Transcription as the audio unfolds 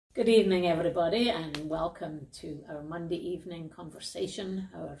Good evening, everybody, and welcome to our Monday evening conversation,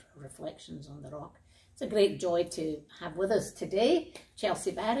 our reflections on the rock. It's a great joy to have with us today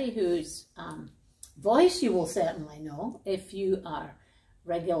Chelsey Barry, whose voice you will certainly know. If you are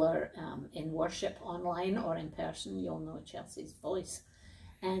regular in worship online or in person, you'll know Chelsey's voice.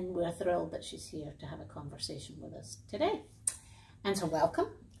 And we're thrilled that she's here to have a conversation with us today. And so welcome.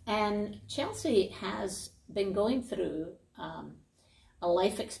 And Chelsey has been going through a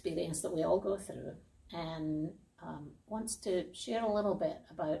life experience that we all go through, and wants to share a little bit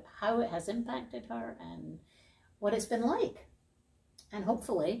about how it has impacted her and what it's been like. And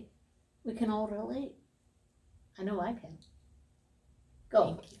hopefully we can all relate. I know I can. Go.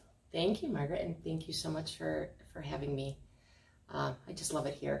 Thank you. Thank you, Margaret, and thank you so much for having me. I just love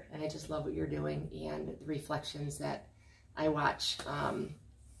it here, and I just love what you're doing, and the reflections that I watch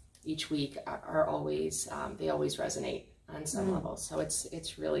each week are always, they always resonate on some level. So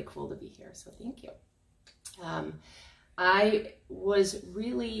it's really cool to be here. So thank you. I was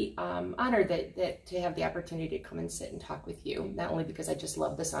really honored that to have the opportunity to come and sit and talk with you. Not only because I just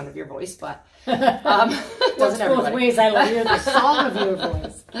love the sound of your voice, but doesn't both ways. I love hear the song of your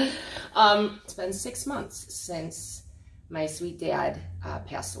voice. It's been 6 months since my sweet dad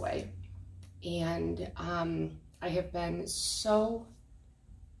passed away, and I have been so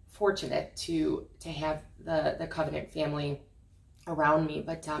fortunate to have the Covenant family around me,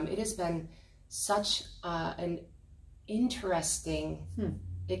 but it has been such an interesting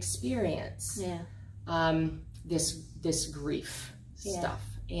experience. Yeah. This grief stuff,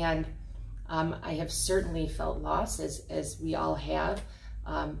 and I have certainly felt loss, as we all have,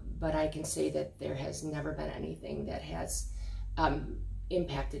 but I can say that there has never been anything that has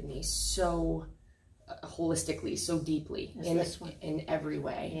impacted me so holistically, so deeply, in every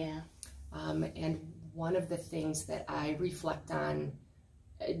way. Yeah. And one of the things that I reflect on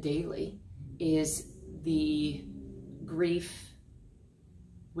daily is the grief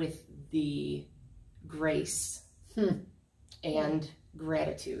with the grace and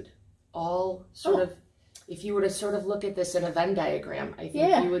gratitude. All sort of, if you were to sort of look at this in a Venn diagram, I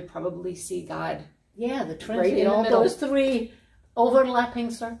think you would probably see God. Yeah, the Trinity, right in all the middle. those three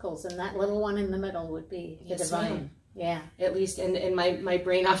overlapping circles, and that little one in the middle would be the divine. Yeah. At least, and my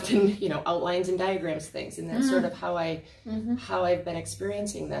brain often, outlines and diagrams things, and that's sort of how I've been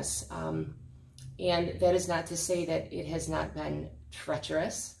experiencing this. And that is not to say that it has not been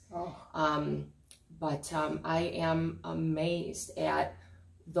treacherous. But I am amazed at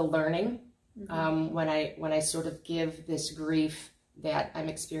the learning when I sort of give this grief that I'm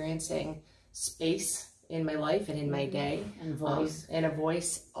experiencing space in my life and in my day, and voice, and a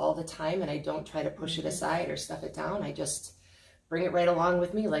voice all the time, and I don't try to push it aside or stuff it down. I just bring it right along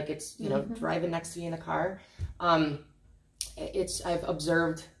with me, like it's driving next to me in the car. I've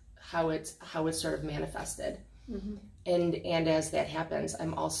observed how it's sort of manifested, and as that happens,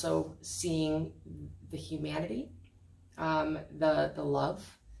 I'm also seeing the humanity, the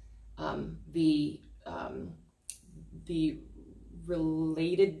love, the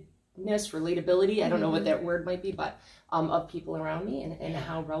relatability, I don't know what that word might be, but of people around me, and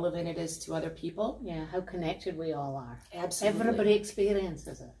how relevant it is to other people. Yeah, how connected we all are. Absolutely. Everybody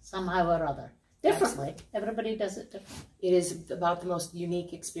experiences it somehow or other. Differently. Absolutely. Everybody does it differently. It is about the most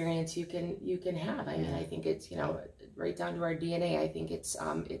unique experience you can have. I mean, I think it's, right down to our DNA. I think it's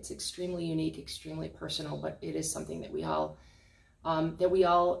extremely unique, extremely personal, but it is something that we all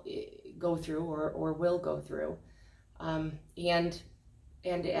go through or will go through.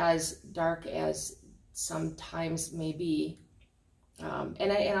 And as dark as sometimes may be,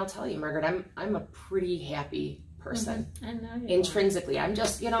 and I'll tell you, Margaret, I'm a pretty happy person. I know you intrinsically. I'm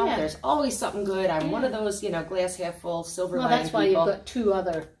just, there's always something good. I'm one of those, glass half full, silver lining that's why people. You've got two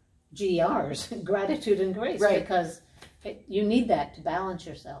other GRs, gratitude and grace, right? Because you need that to balance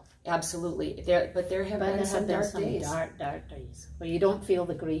yourself. Absolutely. But there have been some dark days. Dark days where you don't feel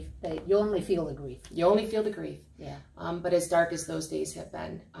the grief. You only feel the grief. You only feel the grief. Yeah. But as dark as those days have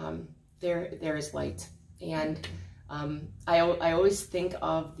been, there is light. And I always think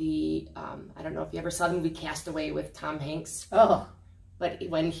of the, I don't know if you ever saw the movie Castaway with Tom Hanks. Oh. But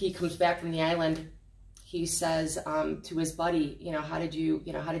when he comes back from the island, he says to his buddy, how did you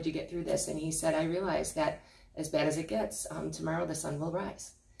get through this? And he said, I realized that as bad as it gets, tomorrow the sun will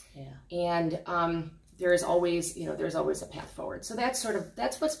rise. Yeah. And there is always, there's always a path forward. So that's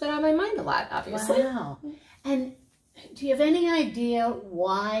what's been on my mind a lot, obviously. Wow. And do you have any idea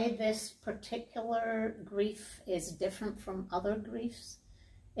why this particular grief is different from other griefs?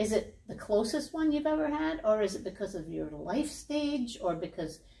 Is it the closest one you've ever had, or is it because of your life stage, or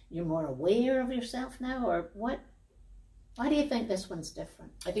because you're more aware of yourself now, or what? Why do you think this one's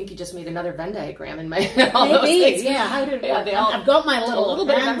different? I think you just made another Venn diagram in my all those Maybe, things. yeah. How did all, I've got my little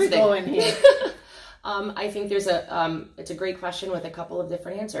bit of hands everything going here. I think there's it's a great question with a couple of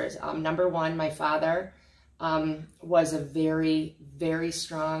different answers. Number one, my father was a very, very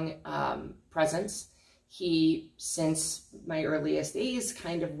strong presence. He, since my earliest days,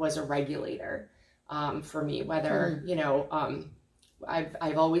 kind of was a regulator for me, whether, you know,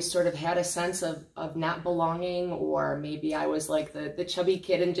 I've always sort of had a sense of not belonging, or maybe I was like the chubby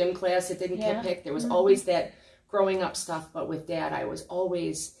kid in gym class that didn't get picked. There was always that growing up stuff, but with Dad, I was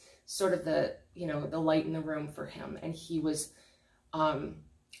always sort of the, you know, the light in the room for him. And he was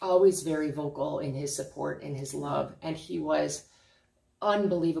always very vocal in his support and his love. And he was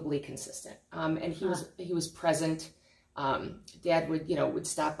unbelievably consistent. And he was present. Dad would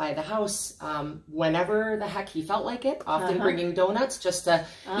stop by the house whenever the heck he felt like it, often bringing donuts just to,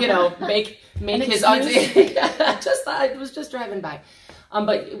 you know, make his auntie. I was just driving by.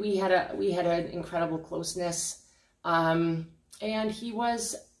 But we had an incredible closeness. And he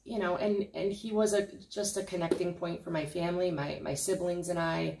was, you know, and he was just a connecting point for my family, my siblings and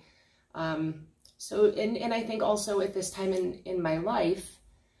I. So, and I think also at this time in my life,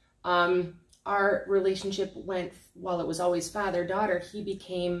 our relationship went, while it was always father-daughter, he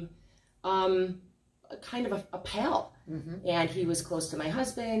became kind of a pal. And he was close to my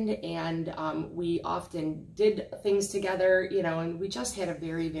husband, and we often did things together, you know, and we just had a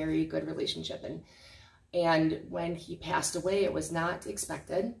very, very good relationship. And when he passed away, it was not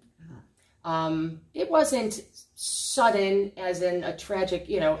expected. It wasn't sudden as in a tragic,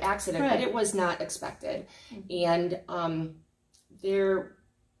 you know, accident, but it was not expected. And there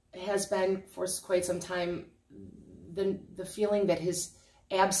has been for quite some time the feeling that his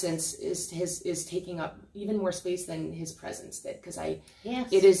absence is taking up even more space than his presence did, because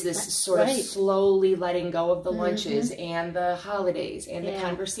it is this sort of slowly letting go of the lunches and the holidays and the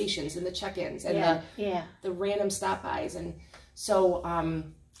conversations and the check-ins and the random stop-bys. And so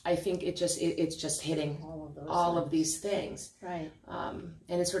I think it's just hitting all of these things. And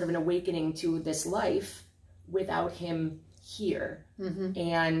it's sort of an awakening to this life without him here,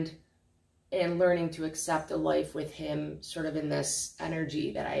 and learning to accept a life with him sort of in this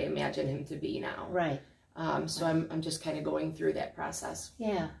energy that I imagine him to be now. So I'm just kind of going through that process.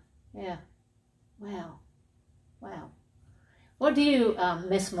 Wow. What do you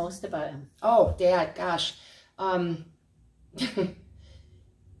miss most about him? Oh, Dad, gosh.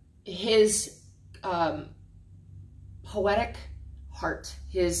 His poetic heart,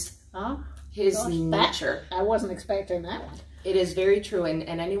 his nature. I wasn't expecting that one. It is very true, and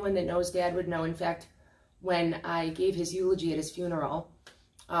anyone that knows Dad would know. In fact, when I gave his eulogy at his funeral,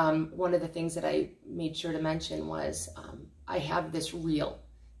 one of the things that I made sure to mention was I have this reel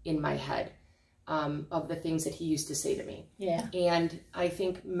in my head of the things that he used to say to me. And I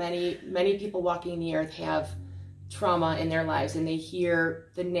think many people walking the earth have trauma in their lives, and they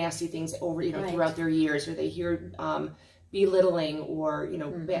hear the nasty things over, you know, throughout their years, or they hear belittling, or, you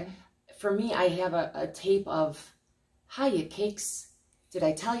know, for me, I have a tape of, "Hiya, cakes. Did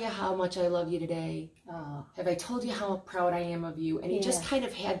I tell you how much I love you today? Have I told you how proud I am of you?" And he just kind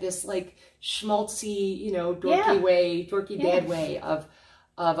of had this like schmaltzy, you know, dorky dad way of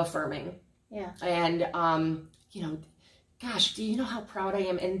affirming. And you know, gosh, do you know how proud I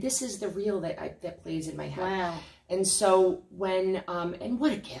am? And this is the reel that plays in my head. And so when and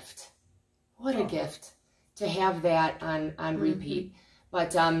what a gift, a gift to have that on repeat.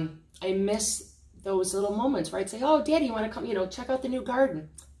 But I miss those little moments where I'd say, "Oh, Daddy, you want to come, you know, check out the new garden?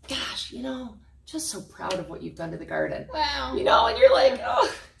 Gosh, you know, just so proud of what you've done to the garden." You know, and you're like,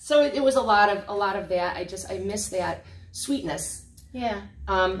 oh. So it was a lot of that. I miss that sweetness.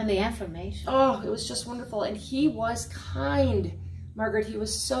 And the affirmation. Oh, it was just wonderful. And he was kind, Margaret. He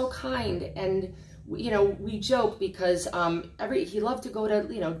was so kind. And you know, we joke because he loved to go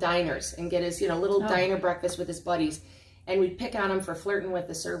to, you know, diners and get his, you know, little diner breakfast with his buddies. And we'd pick on him for flirting with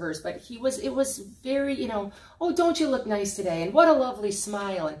the servers, but it was very, you know, "Oh, don't you look nice today? And what a lovely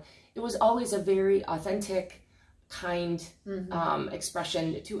smile." And it was always a very authentic, kind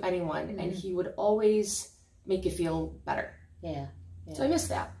expression to anyone. And he would always make you feel better. So I miss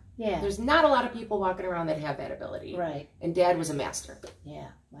that. There's not a lot of people walking around that have that ability. And Dad was a master.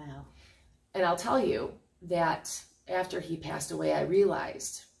 Wow. And I'll tell you that after he passed away, I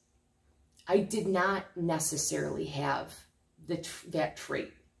realized I did not necessarily have that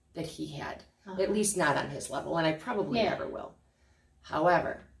trait that he had, at least not on his level, and I probably never will.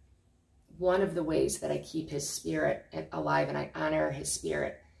 However, one of the ways that I keep his spirit alive and I honor his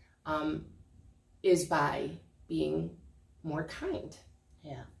spirit is by being more kind.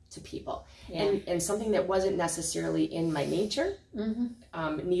 to people. Yeah. And something that wasn't necessarily in my nature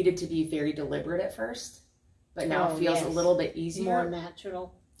needed to be very deliberate at first, but now it feels a little bit easier. More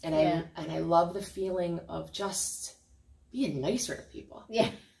natural. And I love the feeling of just being nicer to people. Yeah.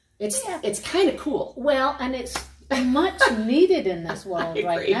 It's kind of cool. Well, and it's much needed in this world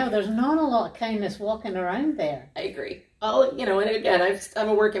right now. There's not a lot of kindness walking around there. I agree. Oh, you know, and again, I'm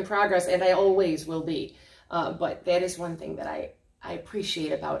a work in progress, and I always will be. But that is one thing that I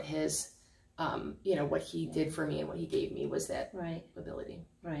appreciate about his, you know, what he did for me and what he gave me was that ability.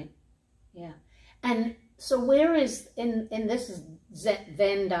 Right. Yeah. And so where is, in this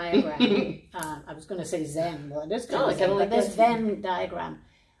Venn diagram, I was going to say Zen, well it is kind of Zen, but this Venn diagram,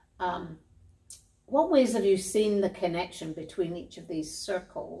 what ways have you seen the connection between each of these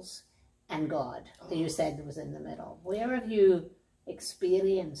circles and God that you said was in the middle? Where have you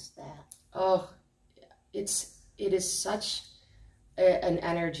experienced that? Oh, it is such an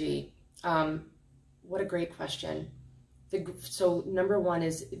energy. What a great question. So number one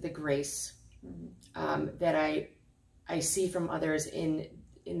is the grace that I see from others in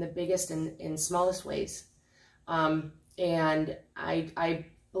the biggest and smallest ways. And I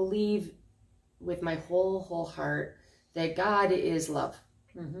believe with my whole heart that God is love.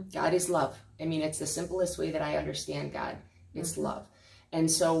 God is love. I mean, it's the simplest way that I understand God. It's love. And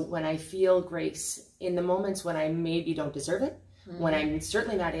so when I feel grace in the moments when I maybe don't deserve it, when I'm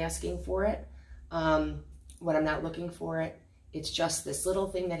certainly not asking for it, when I'm not looking for it, it's just this little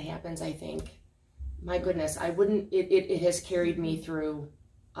thing that happens. I think, my goodness, it has carried me through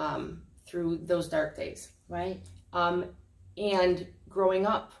those dark days. Right. And growing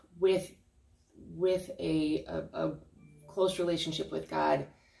up with a close relationship with God,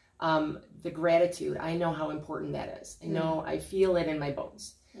 the gratitude, I know how important that is. I know, I feel it in my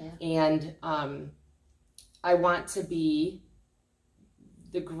bones. Yeah. And I want to be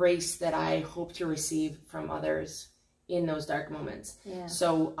the grace that I hope to receive from others in those dark moments. Yeah.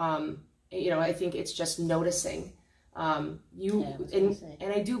 So, you know, I think it's just noticing. And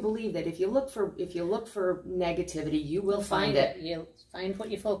I do believe that if you look for negativity, you will find it. You'll find what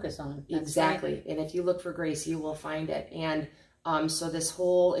you focus on. That's exactly. Right. And if you look for grace, you will find it. And so this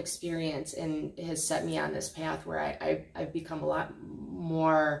whole experience has set me on this path where I've become a lot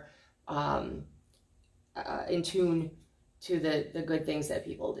more in tune to the good things that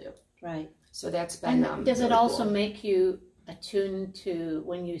people do. Right. So that's been. And does it also make you attuned to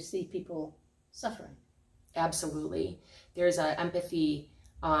when you see people suffering? Absolutely. There's a empathy.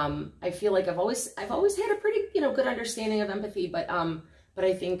 I feel like I've always had a pretty, you know, good understanding of empathy, but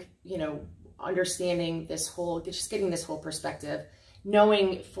I think, you know, understanding this whole, just getting this whole perspective,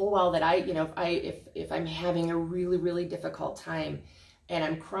 knowing full well that if I'm having a really, really difficult time and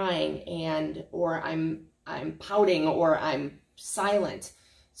I'm crying or I'm pouting or I'm silent,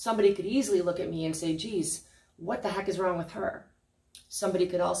 somebody could easily look at me and say, geez, what the heck is wrong with her? Somebody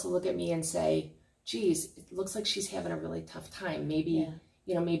could also look at me and say, geez, it looks like she's having a really tough time. Maybe,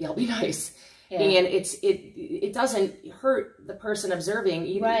 you know, maybe I'll be nice. Yeah. And it doesn't hurt the person observing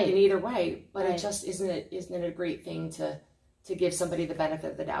in either way, but it just isn't it a great thing to give somebody the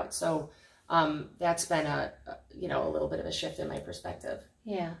benefit of the doubt. So that's been a little bit of a shift in my perspective.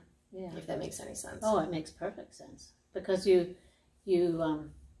 Yeah. Yeah. If that makes any sense. Oh, it makes perfect sense. Because you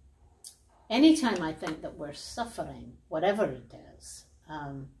anytime I think that we're suffering, whatever it is,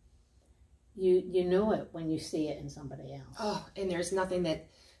 you know it when you see it in somebody else. Oh, and there's nothing that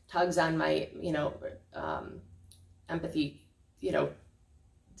tugs on my, empathy,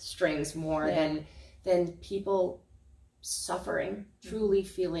 strings more than people suffering, truly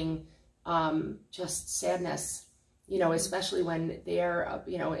feeling just sadness, especially when they are,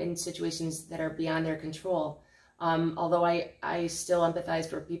 in situations that are beyond their control. Although I still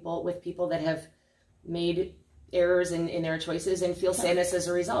empathize with people that have made errors in their choices and feel sadness as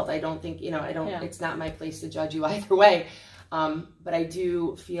a result. I don't think, it's not my place to judge you either way. But I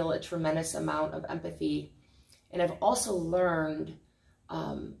do feel a tremendous amount of empathy. And I've also learned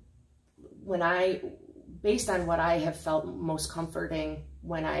based on what I have felt most comforting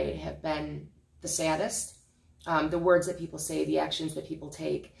when I have been the saddest, the words that people say, the actions that people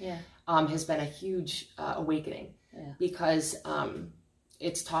take, has been a huge awakening because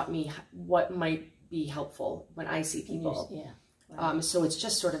it's taught me what might be helpful when I see people. So it's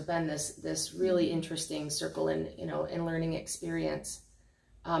just sort of been this really interesting circle and learning experience.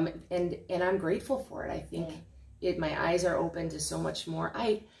 And I'm grateful for it. I think my eyes are open to so much more.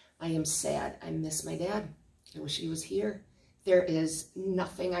 I am sad. I miss my dad. I wish he was here. There is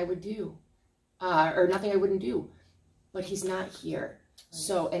nothing I would do, or nothing I wouldn't do, but he's not here.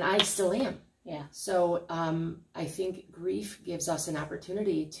 So, and I still am. Yeah. So I think grief gives us an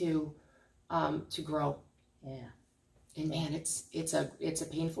opportunity to grow. Yeah. And man, it's a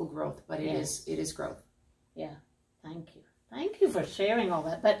painful growth, but it is growth. Yeah. Thank you. Thank you for sharing all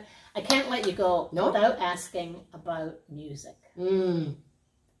that. But I can't let you go without asking about music. Mm.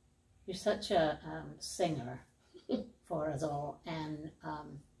 You're such a singer for us all. And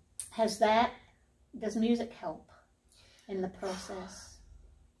does music help in the process?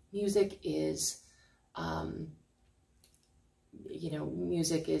 Music is,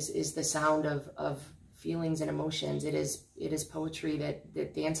 music is the sound of feelings and emotions. It is poetry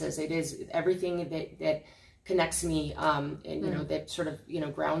that dances. It is everything that connects me, and that sort of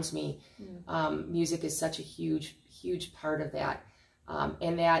grounds me. Music is such a huge part of that,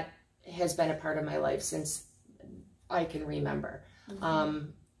 and that has been a part of my life since I can remember.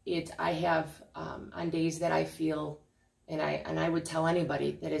 I have on days that I feel, and I would tell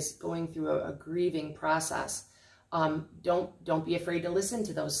anybody that is going through a grieving process, don't be afraid to listen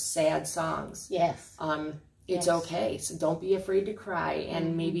to those sad songs. Yes. It's okay. So don't be afraid to cry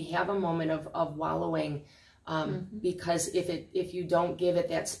and maybe have a moment of wallowing. Because if you don't give it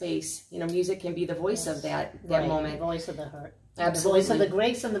that space, music can be the voice of that moment. The voice of the hurt. Absolutely. The voice of the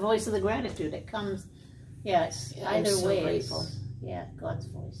grace and the voice of the gratitude. It comes, yes, either so way. Grateful. Yeah, God's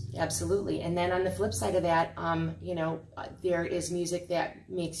voice. Absolutely. And then on the flip side of that, there is music that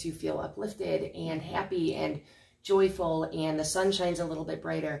makes you feel uplifted and happy and joyful, and the sun shines a little bit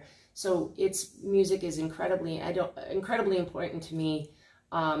brighter. So music is incredibly important to me.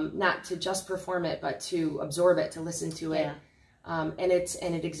 Not to just perform it, but to absorb it, to listen to it. And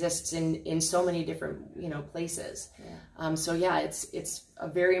it exists in so many different places. So yeah, it's a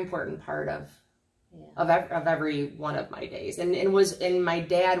very important part of every one of my days. And my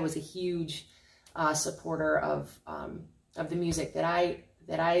dad was a huge supporter of the music that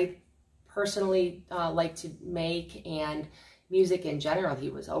I personally like to make, and music in general. He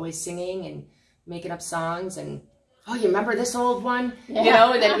was always singing and making up songs, and oh, you remember this old one?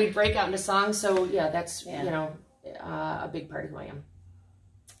 And then we'd break out into songs. So yeah, that's a big part of who I am.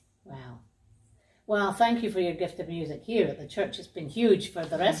 Wow. Well, thank you for your gift of music here at the church. It's been huge for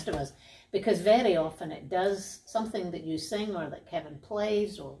the rest of us, because very often it does something that you sing or that Kevin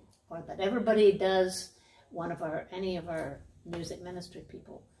plays or that everybody does, any of our music ministry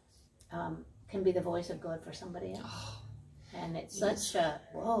people, can be the voice of God for somebody else. Oh, and it's such a,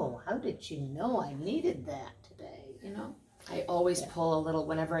 whoa, how did you know I needed that today, I always pull a little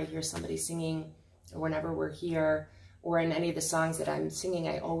whenever I hear somebody singing, or whenever we're here, or in any of the songs that I'm singing,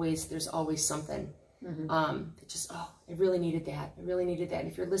 there's always something. I really needed that. I really needed that.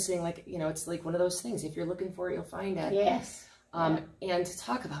 And if you're listening, it's like one of those things. If you're looking for it, you'll find it. Yes. And to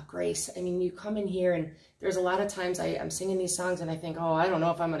talk about grace, I mean, you come in here and there's a lot of times I'm singing these songs and I think, oh, I don't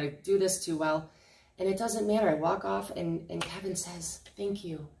know if I'm going to do this too well. And it doesn't matter. I walk off and Kevin says, thank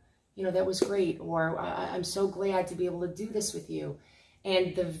you. That was great. Or I'm so glad to be able to do this with you.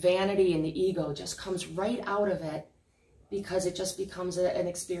 And the vanity and the ego just comes right out of it, because it just becomes an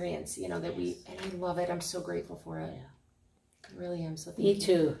experience, and I love it. I'm so grateful for it. Yeah. I really am. So thank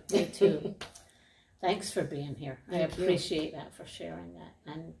you. Me too. Thanks for being here. I appreciate that, for sharing that.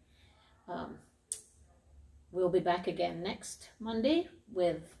 And we'll be back again next Monday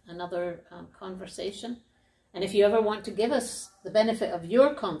with another conversation. And if you ever want to give us the benefit of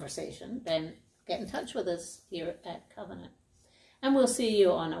your conversation, then get in touch with us here at Covenant. And we'll see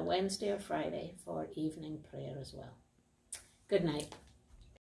you on a Wednesday or Friday for evening prayer as well. Good night.